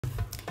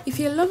If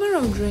you're a lover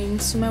of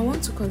drinks, you might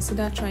want to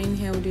consider trying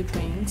healthy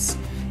drinks.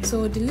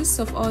 So the list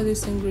of all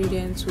these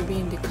ingredients will be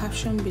in the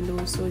caption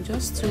below, so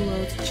just do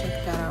well to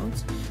check that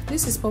out.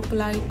 This is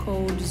popularly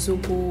called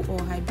Zobo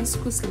or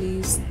hibiscus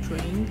leaves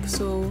drink.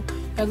 So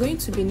you're going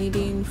to be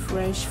needing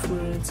fresh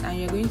fruits and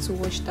you're going to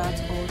wash that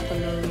all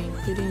thoroughly,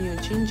 including your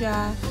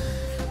ginger.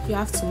 You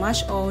have to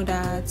mash all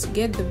that,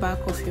 get the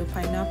back of your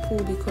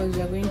pineapple because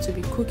you're going to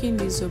be cooking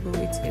the Zobo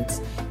with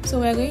it.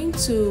 So we're going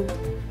to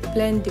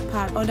blend the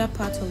other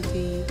part of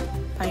the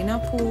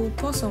pineapple,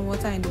 pour some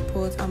water in the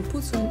pot and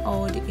put on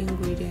all the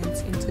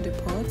ingredients into the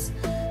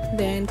pot.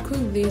 Then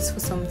cook this for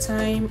some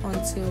time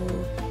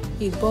until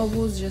it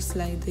bubbles just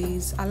like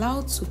this.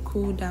 Allow it to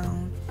cool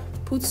down,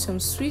 put some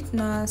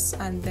sweeteners,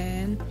 and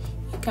then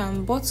you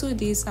can bottle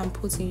this and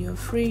put in your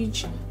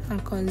fridge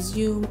and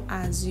consume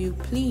as you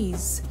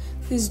please.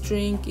 This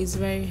drink is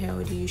very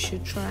healthy, you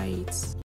should try it.